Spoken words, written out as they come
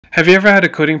Have you ever had a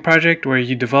coding project where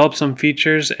you develop some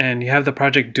features and you have the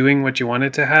project doing what you want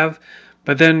it to have,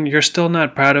 but then you're still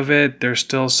not proud of it? There's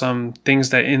still some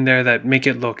things that in there that make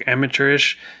it look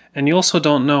amateurish, and you also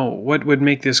don't know what would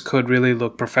make this code really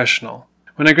look professional.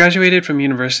 When I graduated from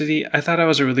university, I thought I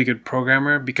was a really good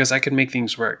programmer because I could make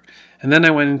things work. And then I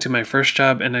went into my first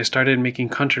job and I started making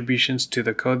contributions to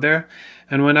the code there.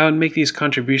 And when I would make these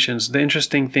contributions, the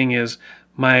interesting thing is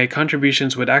my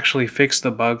contributions would actually fix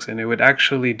the bugs and it would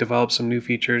actually develop some new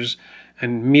features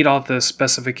and meet all the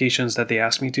specifications that they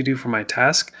asked me to do for my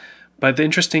task. But the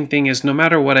interesting thing is no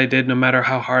matter what I did, no matter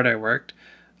how hard I worked,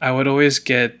 I would always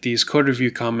get these code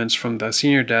review comments from the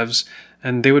senior devs,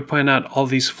 and they would point out all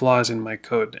these flaws in my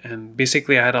code. And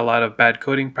basically I had a lot of bad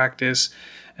coding practice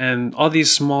and all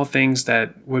these small things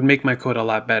that would make my code a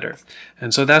lot better.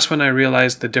 And so that's when I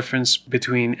realized the difference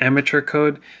between amateur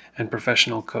code and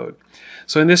professional code.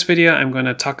 So in this video, I'm going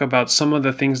to talk about some of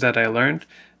the things that I learned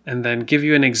and then give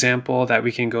you an example that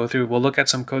we can go through. We'll look at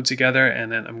some code together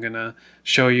and then I'm going to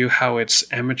show you how it's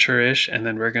amateurish and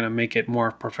then we're going to make it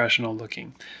more professional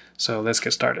looking. So let's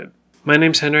get started. My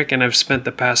name's Henrik and I've spent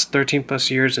the past 13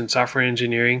 plus years in software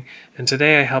engineering, and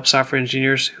today I help software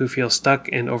engineers who feel stuck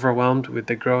and overwhelmed with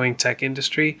the growing tech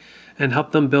industry and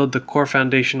help them build the core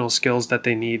foundational skills that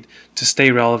they need to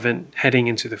stay relevant heading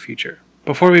into the future.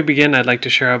 Before we begin, I'd like to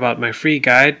share about my free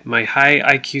guide, my High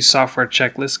IQ Software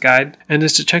Checklist Guide, and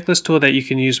it's a checklist tool that you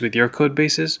can use with your code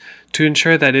bases to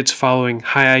ensure that it's following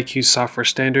high IQ software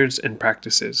standards and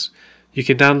practices. You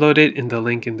can download it in the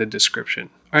link in the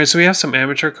description. Alright, so we have some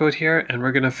amateur code here and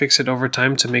we're going to fix it over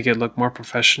time to make it look more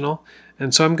professional.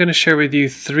 And so I'm going to share with you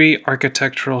 3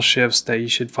 architectural shifts that you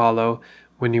should follow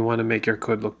when you want to make your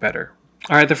code look better.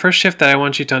 Alright, the first shift that I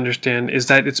want you to understand is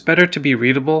that it's better to be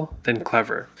readable than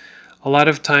clever. A lot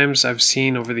of times I've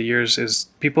seen over the years is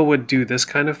people would do this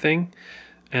kind of thing,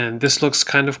 and this looks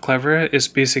kind of clever. It's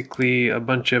basically a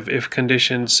bunch of if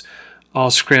conditions all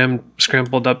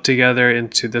scrambled up together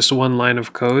into this one line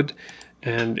of code,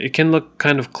 and it can look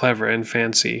kind of clever and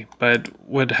fancy, but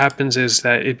what happens is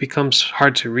that it becomes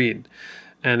hard to read,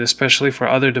 and especially for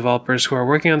other developers who are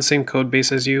working on the same code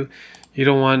base as you, you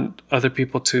don't want other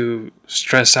people to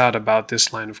stress out about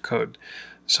this line of code.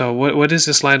 So what is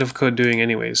this line of code doing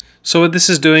anyways? So what this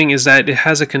is doing is that it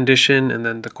has a condition and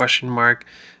then the question mark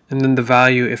and then the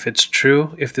value if it's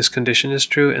true, if this condition is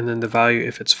true, and then the value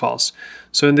if it's false.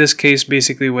 So in this case,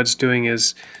 basically what it's doing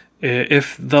is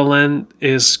if the len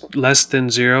is less than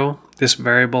 0, this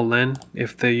variable len,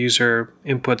 if the user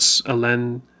inputs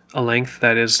a length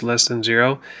that is less than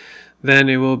 0, then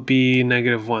it will be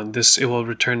 -1. It will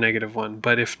return -1.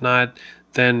 But if not,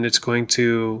 then it's going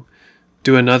to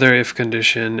do another if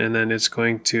condition, and then it's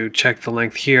going to check the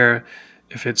length here.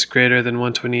 If it's greater than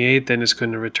 128, then it's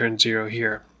going to return 0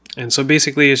 here. And so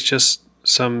basically it's just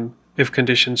some if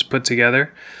conditions put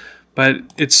together, but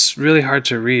it's really hard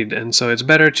to read, and so it's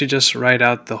better to just write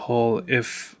out the whole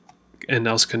if and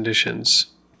else conditions.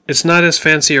 It's not as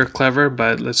fancy or clever,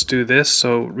 but let's do this.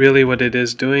 So really what it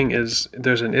is doing is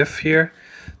there's an if here,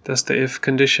 that's the if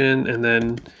condition, and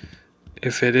then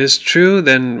if it is true,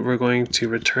 then we're going to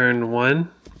return 1.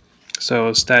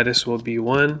 So status will be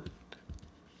 1.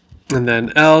 And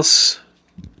then else,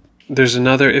 there's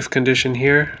another if condition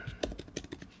here.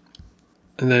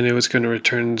 And then it was going to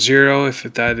return 0 if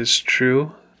that is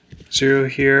true. 0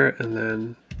 here, and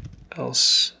then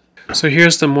else. So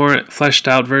here's the more fleshed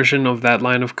out version of that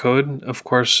line of code. Of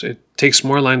course, it takes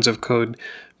more lines of code,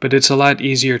 but it's a lot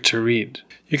easier to read.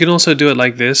 You can also do it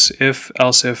like this, if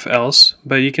else,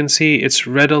 but you can see it's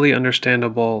readily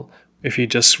understandable if you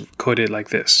just code it like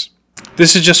this.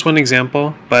 This is just one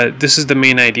example, but this is the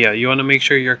main idea. You want to make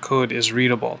sure your code is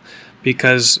readable,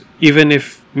 because even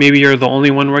if maybe you're the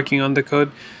only one working on the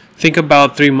code, think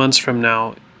about 3 months from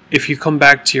now. If you come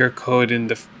back to your code in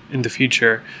the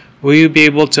future, will you be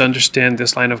able to understand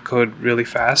this line of code really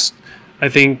fast? I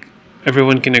think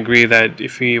everyone can agree that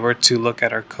if we were to look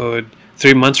at our code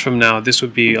 3 months from now, this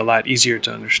would be a lot easier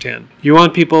to understand. You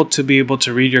want people to be able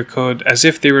to read your code as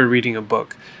if they were reading a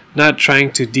book, not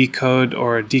trying to decode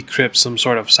or decrypt some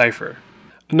sort of cipher.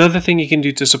 Another thing you can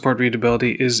do to support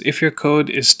readability is if your code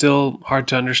is still hard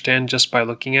to understand just by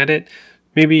looking at it,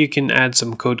 maybe you can add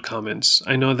some code comments.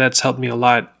 I know that's helped me a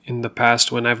lot in the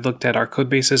past when I've looked at our code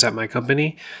bases at my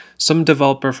company. Some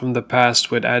developer from the past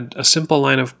would add a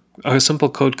simple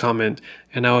code comment,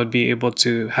 and I would be able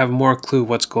to have more clue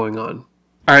what's going on.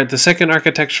 Alright, the second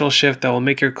architectural shift that will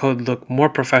make your code look more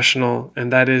professional,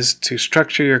 and that is to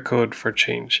structure your code for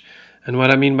change. And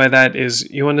what I mean by that is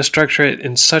you want to structure it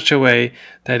in such a way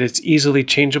that it's easily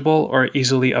changeable or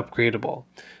easily upgradable.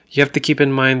 you have to keep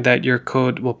in mind that your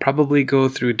code will probably go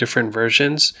through different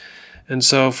versions. And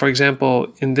so, for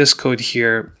example, in this code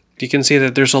here, you can see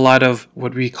that there's a lot of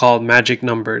what we call magic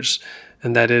numbers.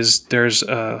 And that is, there's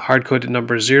a hard-coded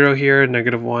number 0 here,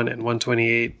 -1, and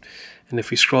 128. And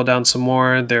if we scroll down some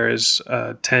more, there is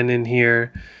 10 in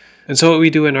here. And so what we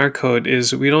do in our code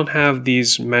is we don't have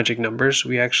these magic numbers.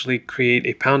 We actually create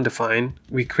a pound define.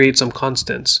 We create some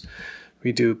constants.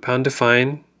 We do pound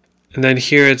define. And then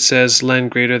here it says len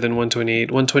greater than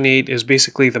 128. 128 is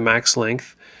basically the max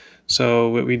length. So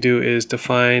what we do is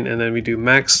define, and then we do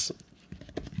max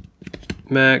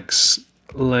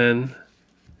len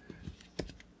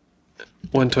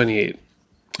 128.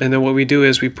 And then what we do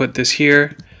is we put this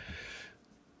here,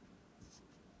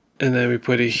 and then we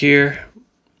put it here,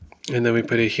 and then we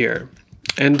put it here.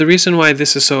 And the reason why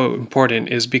this is so important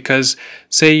is because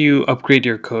say you upgrade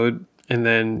your code and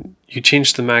then you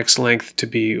change the max length to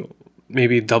be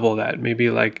maybe double that, maybe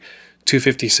like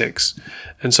 256.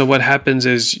 And so what happens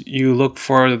is you look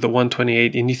for the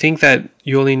 128 and you think that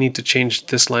you only need to change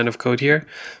this line of code here,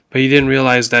 but you didn't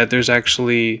realize that there's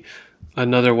actually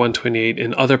another 128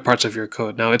 in other parts of your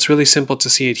code. Now it's really simple to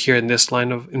see it here in this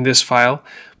in this file,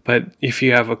 but if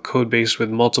you have a code base with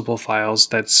multiple files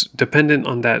that's dependent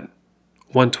on that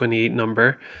 128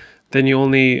 number, then you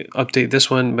only update this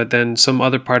one, but then some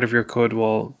other part of your code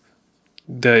will,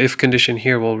 the if condition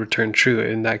here will return true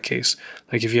in that case.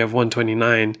 Like if you have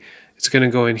 129, it's going to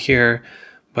go in here,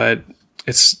 but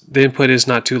the input is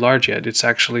not too large yet. It's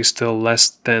actually still less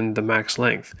than the max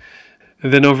length.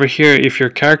 And then over here, if your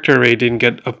character array didn't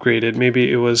get upgraded,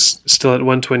 maybe it was still at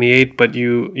 128, but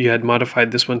you had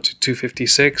modified this one to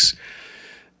 256,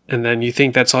 and then you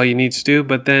think that's all you need to do,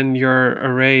 but then your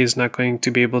array is not going to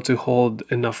be able to hold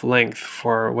enough length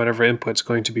for whatever input's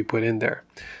going to be put in there.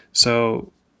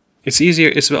 So it's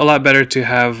a lot better to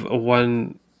have a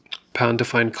one pound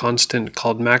defined constant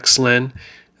called max len,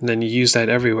 and then you use that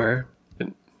everywhere.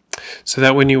 So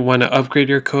that when you want to upgrade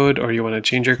your code or you want to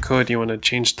change your code, you want to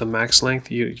change the max length,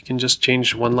 you can just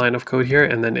change one line of code here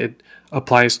and then it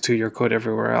applies to your code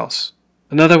everywhere else.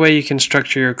 Another way you can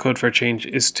structure your code for change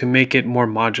is to make it more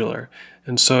modular.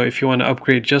 And so if you want to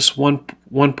upgrade just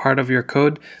one part of your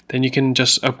code, then you can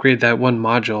just upgrade that one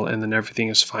module and then everything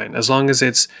is fine. As long as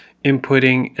it's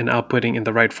inputting and outputting in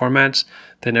the right formats,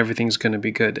 then everything's going to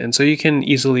be good. And so you can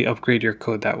easily upgrade your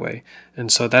code that way.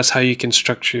 And so that's how you can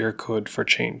structure your code for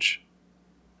change.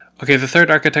 Okay, the third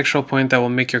architectural point that will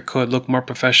make your code look more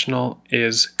professional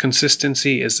is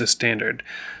consistency is the standard.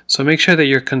 So make sure that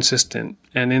you're consistent.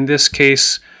 And in this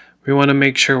case, we want to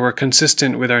make sure we're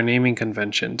consistent with our naming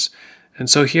conventions. And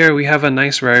so here we have a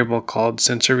nice variable called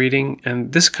sensor reading,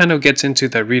 and this kind of gets into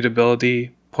the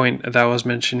readability point that I was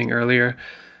mentioning earlier.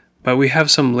 But we have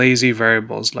some lazy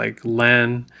variables like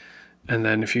len, and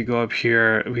then if you go up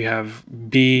here, we have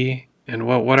b, and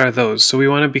what are those? So we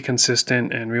want to be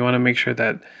consistent, and we want to make sure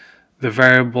that the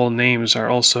variable names are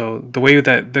also, the way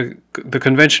that the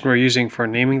convention we're using for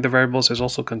naming the variables is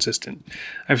also consistent.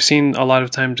 I've seen a lot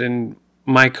of times in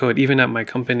my code, even at my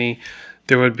company,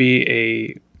 there would be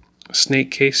a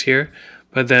snake case here,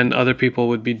 but then other people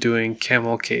would be doing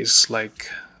camel case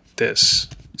like this.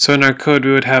 So in our code,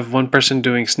 we would have one person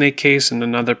doing snake case and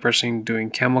another person doing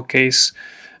camel case.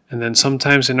 And then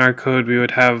sometimes in our code, we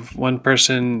would have one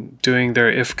person doing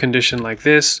their if condition like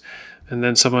this, and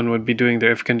then someone would be doing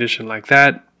their if condition like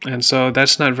that. And so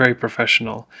that's not very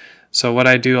professional. So what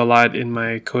I do a lot in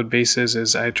my code bases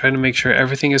is I try to make sure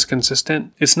everything is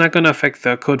consistent. It's not going to affect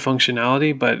the code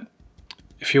functionality, but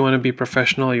if you want to be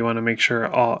professional, you want to make sure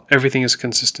everything is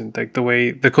consistent, like the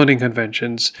way the coding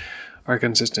conventions are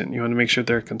consistent. You want to make sure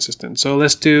they're consistent. So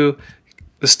let's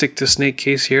stick to snake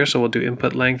case here. So we'll do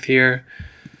input length here,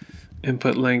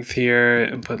 input length here,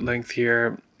 input length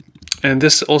here. And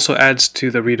this also adds to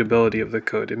the readability of the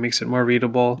code. It makes it more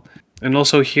readable. And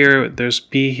also here, there's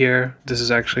B here. This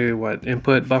is actually what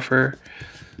input buffer.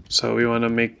 So we want to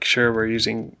make sure we're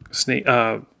using snake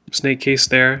case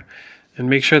there, and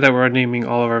make sure that we're naming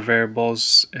all of our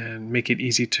variables and make it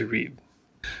easy to read.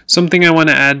 Something I want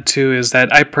to add too is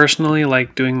that I personally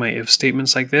like doing my if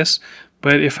statements like this,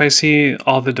 but if I see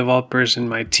all the developers in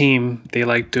my team, they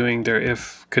like doing their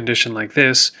if condition like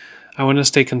this, I want to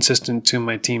stay consistent to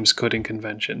my team's coding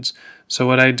conventions. So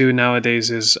what I do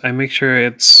nowadays is I make sure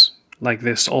it's like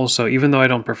this also, even though I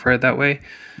don't prefer it that way.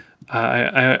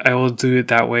 I will do it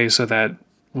that way so that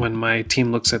when my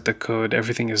team looks at the code,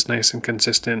 everything is nice and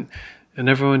consistent and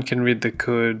everyone can read the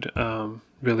code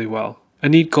really well. A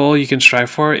neat goal you can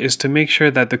strive for is to make sure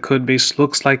that the code base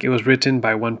looks like it was written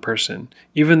by one person.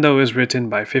 Even though it was written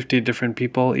by 50 different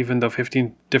people, even though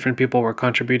 15 different people were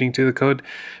contributing to the code,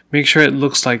 make sure it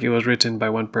looks like it was written by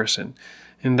one person.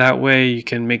 In that way, you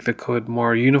can make the code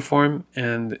more uniform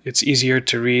and it's easier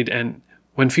to read, and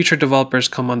when future developers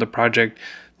come on the project,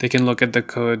 they can look at the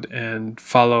code and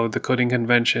follow the coding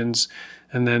conventions,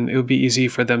 and then it'll be easy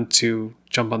for them to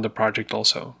jump on the project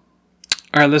also.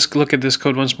 Alright, let's look at this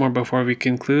code once more before we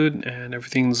conclude, and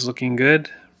everything's looking good,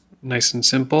 nice and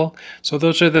simple. So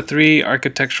those are the 3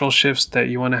 architectural shifts that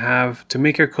you want to have to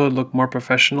make your code look more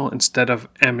professional instead of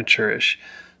amateurish.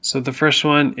 So the first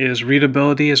one is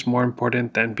readability is more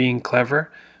important than being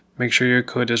clever. Make sure your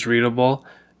code is readable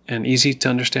and easy to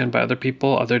understand by other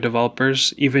people, other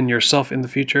developers, even yourself in the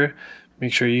future.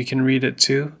 Make sure you can read it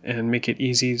too and make it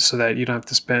easy so that you don't have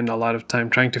to spend a lot of time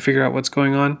trying to figure out what's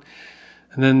going on.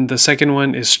 And then the second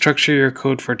one is structure your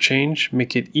code for change.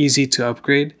 Make it easy to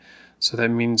upgrade. So that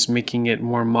means making it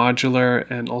more modular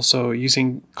and also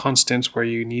using constants where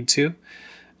you need to.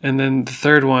 And then the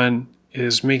third one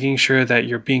is making sure that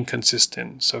you're being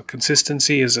consistent. So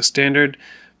consistency is a standard.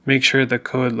 Make sure the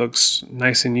code looks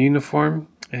nice and uniform,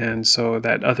 and so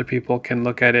that other people can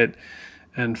look at it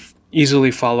and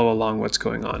easily follow along what's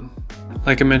going on.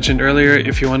 Like I mentioned earlier,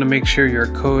 if you want to make sure your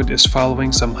code is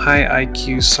following some high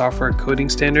IQ software coding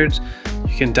standards,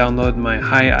 you can download my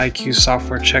high IQ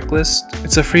software checklist.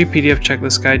 It's a free PDF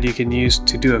checklist guide you can use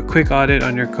to do a quick audit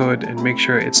on your code and make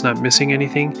sure it's not missing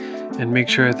anything and make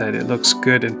sure that it looks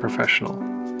good and professional.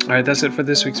 Alright, that's it for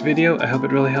this week's video. I hope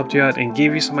it really helped you out and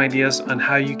gave you some ideas on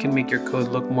how you can make your code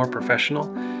look more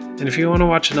professional. And if you want to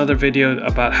watch another video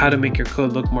about how to make your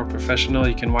code look more professional,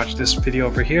 you can watch this video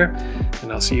over here,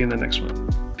 and I'll see you in the next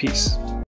one. Peace.